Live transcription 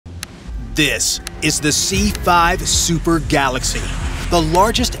This is the C-5 Super Galaxy, the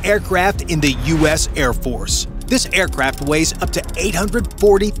largest aircraft in the U.S. Air Force. This aircraft weighs up to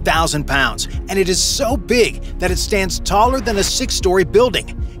 840,000 pounds, and it is so big that it stands taller than a 6-story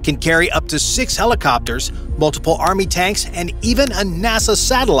building, can carry up to 6 helicopters, multiple Army tanks, and even a NASA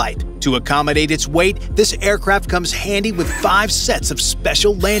satellite. To accommodate its weight, this aircraft comes handy with 5 sets of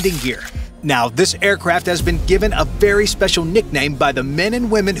special landing gear. Now, this aircraft has been given a very special nickname by the men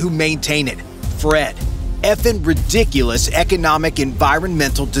and women who maintain it: FRED. Effin' ridiculous economic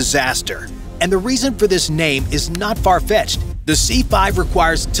environmental disaster. And the reason for this name is not far-fetched. The C-5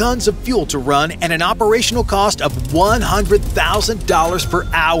 requires tons of fuel to run and an operational cost of $100,000 per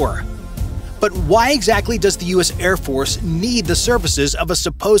hour. But why exactly does the U.S. Air Force need the services of a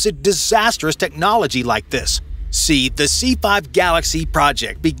supposed disastrous technology like this? See, the C-5 Galaxy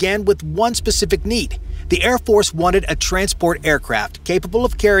project began with one specific need. The Air Force wanted a transport aircraft capable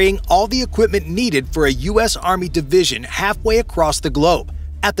of carrying all the equipment needed for a U.S. Army division halfway across the globe.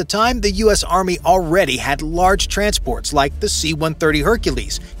 At the time, the U.S. Army already had large transports like the C-130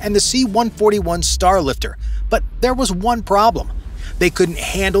 Hercules and the C-141 Starlifter, but there was one problem. They couldn't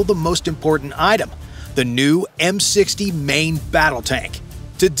handle the most important item: the new M60 main battle tank.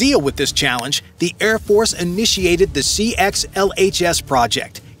 To deal with this challenge, the Air Force initiated the CX-LHS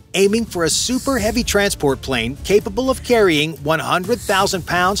project, aiming for a super heavy transport plane capable of carrying 100,000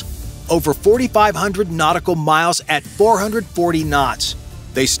 pounds over 4,500 nautical miles at 440 knots.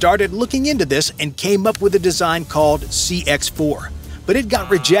 They started looking into this and came up with a design called CX-4, but it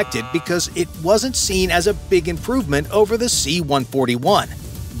got rejected because it wasn't seen as a big improvement over the C-141.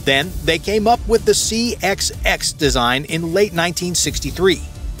 Then they came up with the CXX design in late 1963,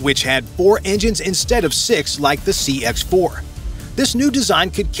 which had 4 engines instead of 6 like the CX-4. This new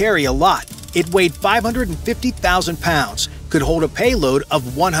design could carry a lot. It weighed 550,000 pounds, could hold a payload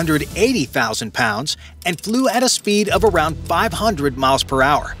of 180,000 pounds, and flew at a speed of around 500 miles per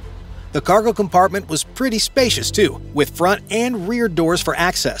hour. The cargo compartment was pretty spacious too, with front and rear doors for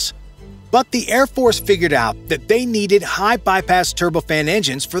access. But the Air Force figured out that they needed high-bypass turbofan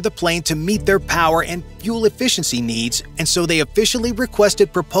engines for the plane to meet their power and fuel efficiency needs, and so they officially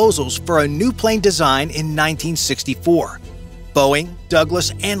requested proposals for a new plane design in 1964. Boeing,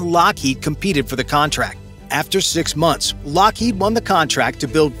 Douglas, and Lockheed competed for the contract. After 6 months, Lockheed won the contract to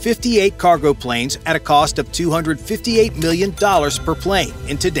build 58 cargo planes at a cost of $258 million per plane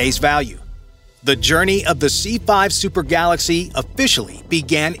in today's value. The journey of the C-5 Super Galaxy officially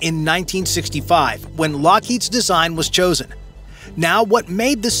began in 1965 when Lockheed's design was chosen. Now, what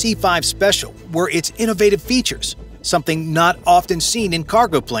made the C-5 special were its innovative features, something not often seen in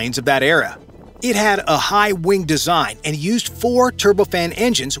cargo planes of that era. It had a high wing design and used 4 turbofan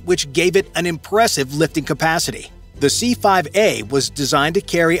engines, which gave it an impressive lifting capacity. The C-5A was designed to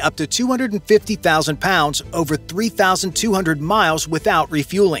carry up to 250,000 pounds over 3,200 miles without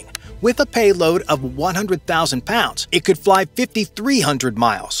refueling. With a payload of 100,000 pounds, it could fly 5,300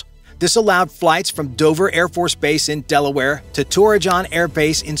 miles. This allowed flights from Dover Air Force Base in Delaware to Torrejon Air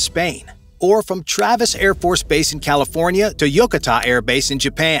Base in Spain, or from Travis Air Force Base in California to Yokota Air Base in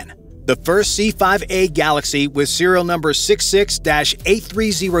Japan. The first C-5A Galaxy with serial number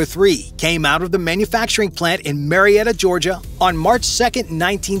 66-8303 came out of the manufacturing plant in Marietta, Georgia on March 2,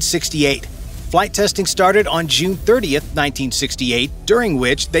 1968. Flight testing started on June 30, 1968, during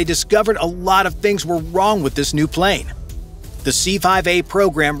which they discovered a lot of things were wrong with this new plane. The C-5A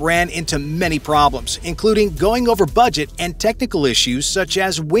program ran into many problems, including going over budget and technical issues such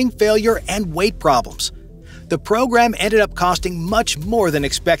as wing failure and weight problems. The program ended up costing much more than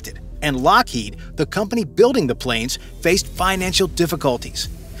expected, and Lockheed, the company building the planes, faced financial difficulties.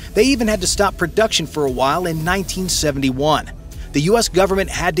 They even had to stop production for a while in 1971. The U.S. government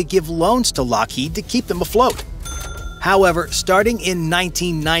had to give loans to Lockheed to keep them afloat. However, starting in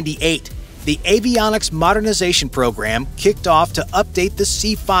 1998, the Avionics Modernization Program kicked off to update the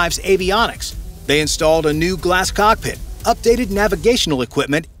C-5's avionics. They installed a new glass cockpit, updated navigational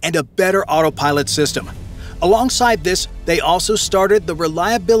equipment, and a better autopilot system. Alongside this, they also started the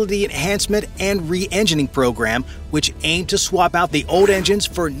Reliability Enhancement and Re-engining Program, which aimed to swap out the old engines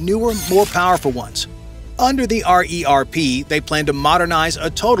for newer, more powerful ones. Under the RERP, they plan to modernize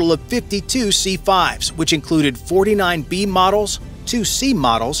a total of 52 C-5s, which included 49 B models, 2 C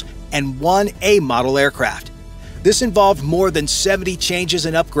models, and 1 A model aircraft. This involved more than 70 changes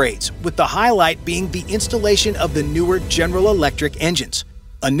and upgrades, with the highlight being the installation of the newer General Electric engines.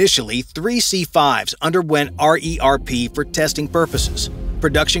 Initially, 3 C-5s underwent RERP for testing purposes.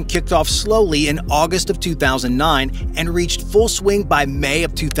 Production kicked off slowly in August of 2009 and reached full swing by May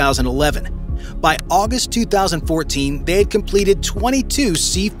of 2011. By August 2014, they had completed 22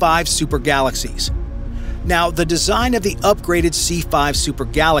 C5 Super Galaxies. Now, the design of the upgraded C5 Super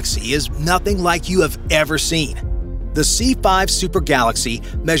Galaxy is nothing like you have ever seen. The C5 Super Galaxy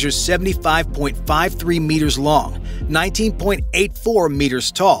measures 75.53 meters long, 19.84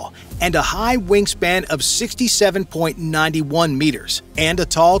 meters tall, and a high wingspan of 67.91 meters, and a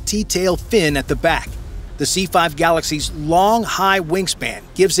tall T-tail fin at the back. The C5 Galaxy's long, high wingspan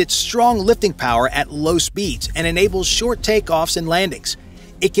gives it strong lifting power at low speeds and enables short takeoffs and landings.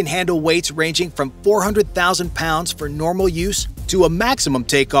 It can handle weights ranging from 400,000 pounds for normal use to a maximum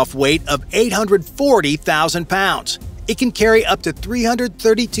takeoff weight of 840,000 pounds. It can carry up to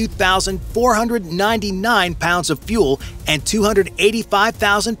 332,499 pounds of fuel and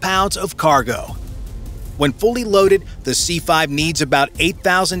 285,000 pounds of cargo. When fully loaded, the C5 needs about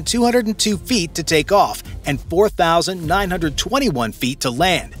 8,202 feet to take off and 4,921 feet to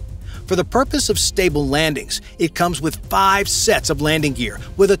land. For the purpose of stable landings, it comes with 5 sets of landing gear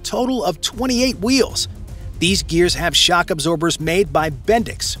with a total of 28 wheels. These gears have shock absorbers made by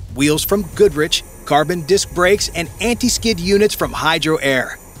Bendix, wheels from Goodrich, carbon disc brakes, and anti-skid units from Hydro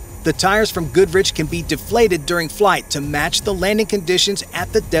Air. The tires from Goodrich can be deflated during flight to match the landing conditions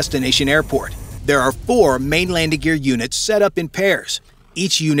at the destination airport. There are 4 main landing gear units set up in pairs.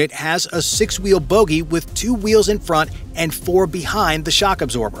 Each unit has a 6-wheel bogie with 2 wheels in front and 4 behind the shock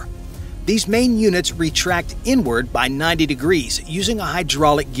absorber. These main units retract inward by 90 degrees using a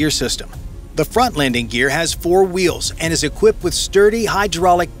hydraulic gear system. The front landing gear has 4 wheels and is equipped with sturdy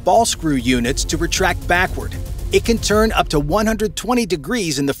hydraulic ball screw units to retract backward. It can turn up to 120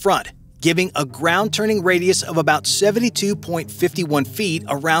 degrees in the front, giving a ground turning radius of about 72.51 feet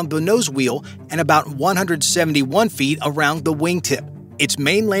around the nose wheel and about 171 feet around the wingtip. Its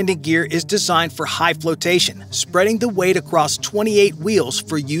main landing gear is designed for high flotation, spreading the weight across 28 wheels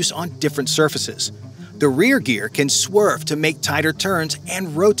for use on different surfaces. The rear gear can swerve to make tighter turns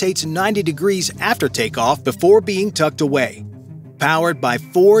and rotates 90 degrees after takeoff before being tucked away. Powered by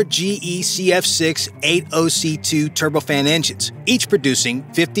 4 GE CF6 80C2 turbofan engines, each producing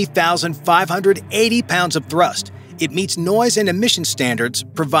 50,580 pounds of thrust, it meets noise and emission standards,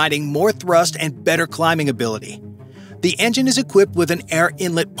 providing more thrust and better climbing ability. The engine is equipped with an air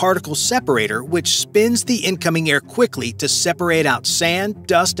inlet particle separator which spins the incoming air quickly to separate out sand,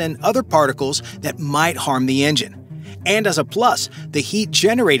 dust, and other particles that might harm the engine. And as a plus, the heat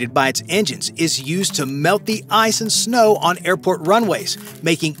generated by its engines is used to melt the ice and snow on airport runways,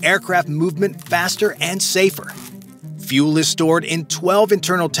 making aircraft movement faster and safer. Fuel is stored in 12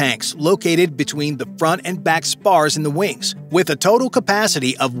 internal tanks located between the front and back spars in the wings, with a total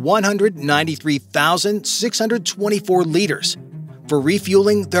capacity of 193,624 liters. For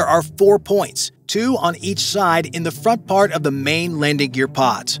refueling, there are 4 points, 2 on each side in the front part of the main landing gear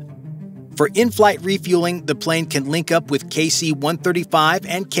pods. For in-flight refueling, the plane can link up with KC-135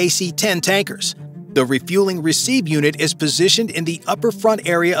 and KC-10 tankers. The refueling receive unit is positioned in the upper front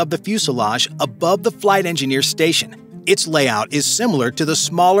area of the fuselage above the flight engineer station. Its layout is similar to the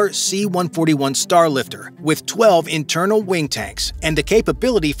smaller C-141 Starlifter, with 12 internal wing tanks and the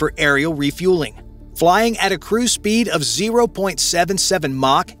capability for aerial refueling. Flying at a cruise speed of 0.77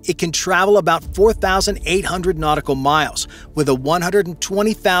 Mach, it can travel about 4,800 nautical miles with a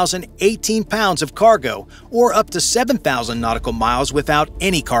 120,018 pounds of cargo, or up to 7,000 nautical miles without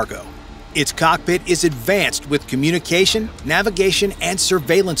any cargo. Its cockpit is advanced with communication, navigation, and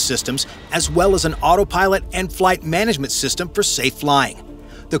surveillance systems, as well as an autopilot and flight management system for safe flying.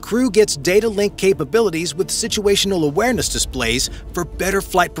 The crew gets data link capabilities with situational awareness displays for better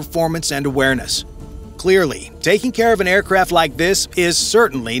flight performance and awareness. Clearly, taking care of an aircraft like this is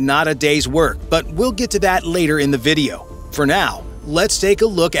certainly not a day's work, but we'll get to that later in the video. For now, let's take a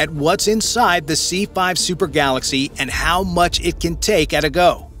look at what's inside the C5 Super Galaxy and how much it can take at a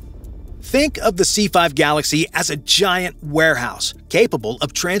go. Think of the C5 Galaxy as a giant warehouse, capable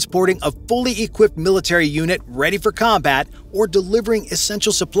of transporting a fully equipped military unit ready for combat or delivering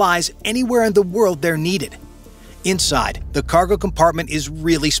essential supplies anywhere in the world they're needed. Inside, the cargo compartment is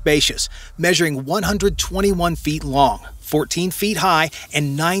really spacious, measuring 121 feet long, 14 feet high,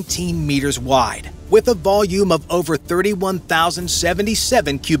 and 19 meters wide, with a volume of over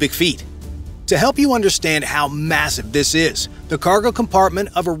 31,077 cubic feet. To help you understand how massive this is, the cargo compartment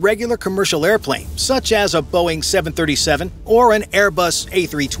of a regular commercial airplane, such as a Boeing 737 or an Airbus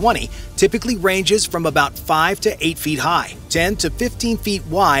A320, typically ranges from about 5 to 8 feet high, 10 to 15 feet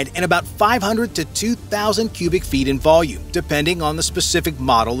wide, and about 500 to 2,000 cubic feet in volume, depending on the specific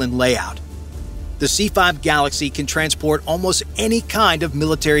model and layout. The C5 Galaxy can transport almost any kind of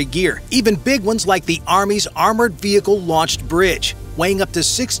military gear, even big ones like the Army's Armored Vehicle Launched Bridge. weighing up to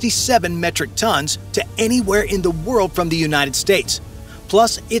 67 metric tons, to anywhere in the world from the United States.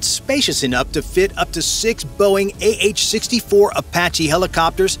 Plus, it's spacious enough to fit up to 6 Boeing AH-64 Apache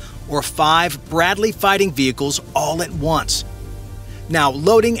helicopters or 5 Bradley fighting vehicles all at once. Now,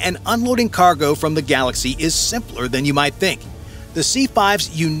 loading and unloading cargo from the Galaxy is simpler than you might think. The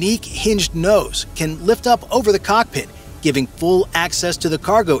C-5's unique hinged nose can lift up over the cockpit, giving full access to the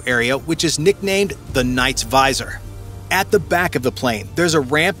cargo area, which is nicknamed the Knight's Visor. At the back of the plane, there's a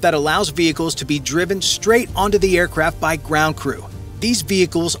ramp that allows vehicles to be driven straight onto the aircraft by ground crew. These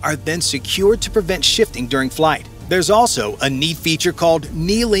vehicles are then secured to prevent shifting during flight. There's also a neat feature called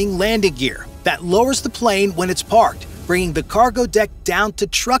kneeling landing gear that lowers the plane when it's parked, bringing the cargo deck down to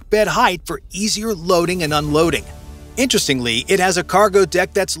truck bed height for easier loading and unloading. Interestingly, it has a cargo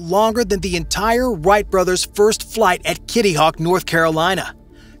deck that's longer than the entire Wright brothers' first flight at Kitty Hawk, North Carolina.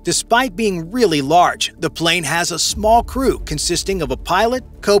 Despite being really large, the plane has a small crew consisting of a pilot,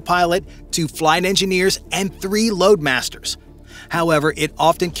 co-pilot, 2 flight engineers, and 3 loadmasters. However, it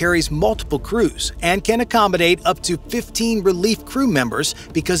often carries multiple crews and can accommodate up to 15 relief crew members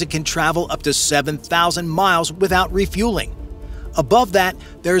because it can travel up to 7,000 miles without refueling. Above that,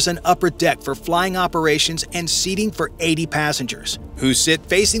 there's an upper deck for flying operations and seating for 80 passengers, who sit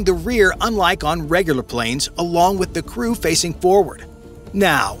facing the rear unlike on regular planes, along with the crew facing forward.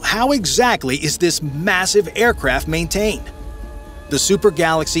 Now, how exactly is this massive aircraft maintained? The Super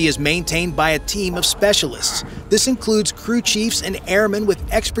Galaxy is maintained by a team of specialists. This includes crew chiefs and airmen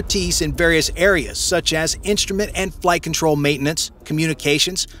with expertise in various areas such as instrument and flight control maintenance,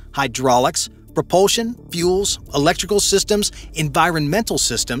 communications, hydraulics, propulsion, fuels, electrical systems, environmental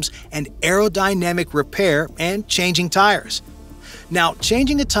systems, and aerodynamic repair and changing tires. Now,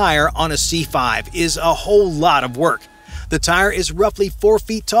 changing a tire on a C-5 is a whole lot of work. The tire is roughly 4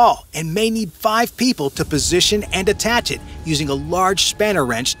 feet tall and may need 5 people to position and attach it using a large spanner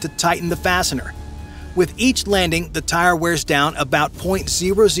wrench to tighten the fastener. With each landing, the tire wears down about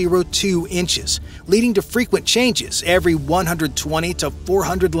 0.002 inches, leading to frequent changes every 120 to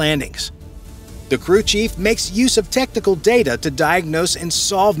 400 landings. The crew chief makes use of technical data to diagnose and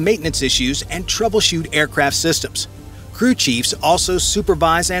solve maintenance issues and troubleshoot aircraft systems. Crew chiefs also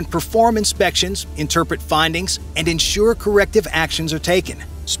supervise and perform inspections, interpret findings, and ensure corrective actions are taken.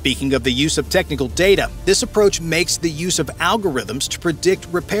 Speaking of the use of technical data, this approach makes the use of algorithms to predict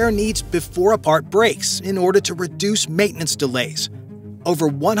repair needs before a part breaks in order to reduce maintenance delays. Over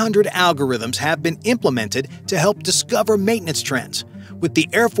 100 algorithms have been implemented to help discover maintenance trends, with the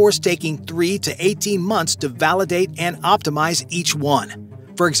Airforce taking 3 to 18 months to validate and optimize each one.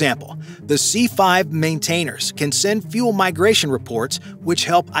 For example, the C-5 maintainers can send fuel migration reports which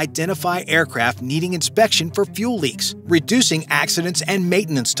help identify aircraft needing inspection for fuel leaks, reducing accidents and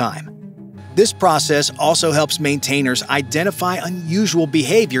maintenance time. This process also helps maintainers identify unusual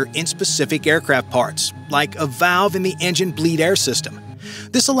behavior in specific aircraft parts, like a valve in the engine bleed air system.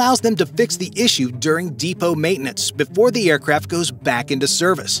 This allows them to fix the issue during depot maintenance before the aircraft goes back into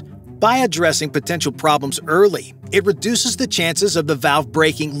service. By addressing potential problems early, it reduces the chances of the valve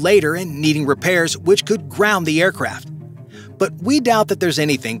breaking later and needing repairs, which could ground the aircraft. But we doubt that there's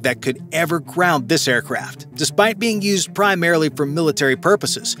anything that could ever ground this aircraft. Despite being used primarily for military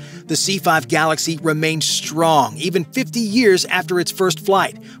purposes, the C-5 Galaxy remains strong even 50 years after its first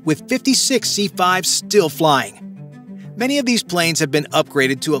flight, with 56 C-5s still flying. Many of these planes have been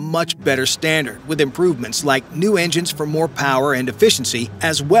upgraded to a much better standard, with improvements like new engines for more power and efficiency,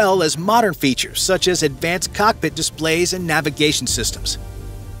 as well as modern features such as advanced cockpit displays and navigation systems.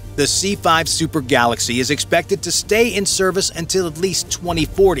 The C-5 Super Galaxy is expected to stay in service until at least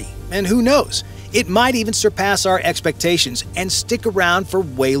 2040, and who knows, it might even surpass our expectations and stick around for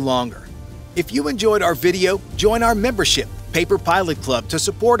way longer. If you enjoyed our video, join our membership, Paper Pilot Club, to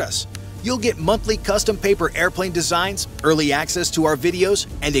support us. You'll get monthly custom paper airplane designs, early access to our videos,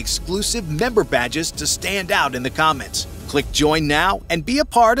 and exclusive member badges to stand out in the comments. Click join now and be a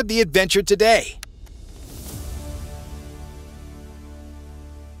part of the adventure today.